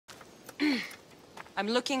I'm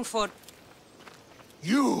looking for...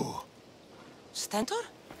 You! Stentor?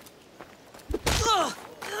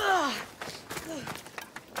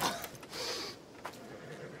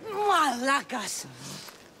 Malakas!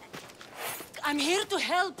 I'm here to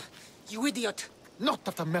help, you idiot. Not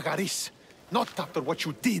after Megaris. Not after what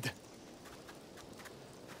you did.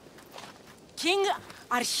 King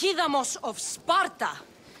Archidamos of Sparta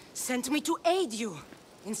sent me to aid you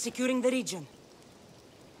in securing the region.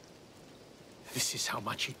 This is how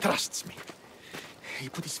much he trusts me. He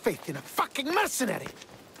put his faith in a fucking mercenary!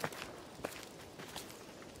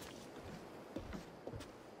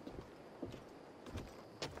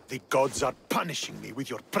 The gods are punishing me with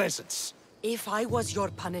your presence. If I was your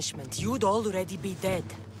punishment, you'd already be dead.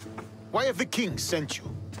 Why have the kings sent you?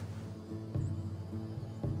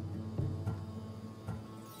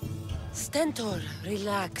 Stentor,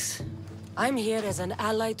 relax. I'm here as an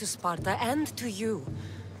ally to Sparta and to you.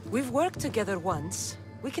 We've worked together once.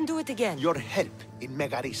 We can do it again. Your help in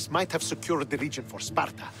Megaris might have secured the region for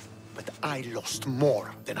Sparta, but I lost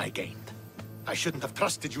more than I gained. I shouldn't have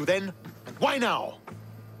trusted you then, and why now?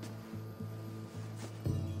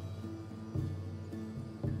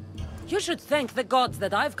 You should thank the gods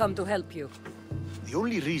that I've come to help you. The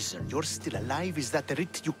only reason you're still alive is that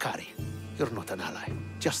writ you carry. You're not an ally,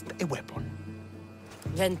 just a weapon.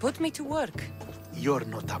 Then put me to work. You're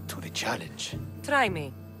not up to the challenge. Try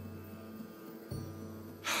me.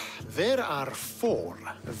 There are 4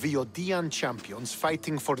 Viodian champions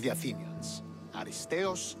fighting for the Athenians.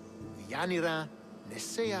 Aristeos, Yanira,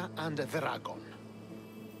 Nesea, and Veragon.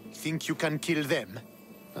 Think you can kill them?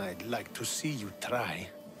 I'd like to see you try.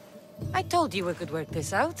 I told you we could work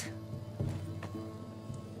this out.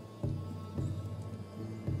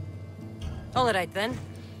 All right, then.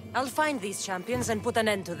 I'll find these champions and put an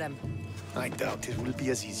end to them. I doubt it will be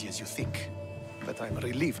as easy as you think. But I'm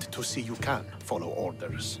relieved to see you can follow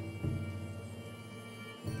orders.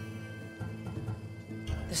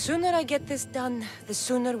 The sooner I get this done, the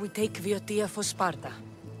sooner we take Viotia for Sparta.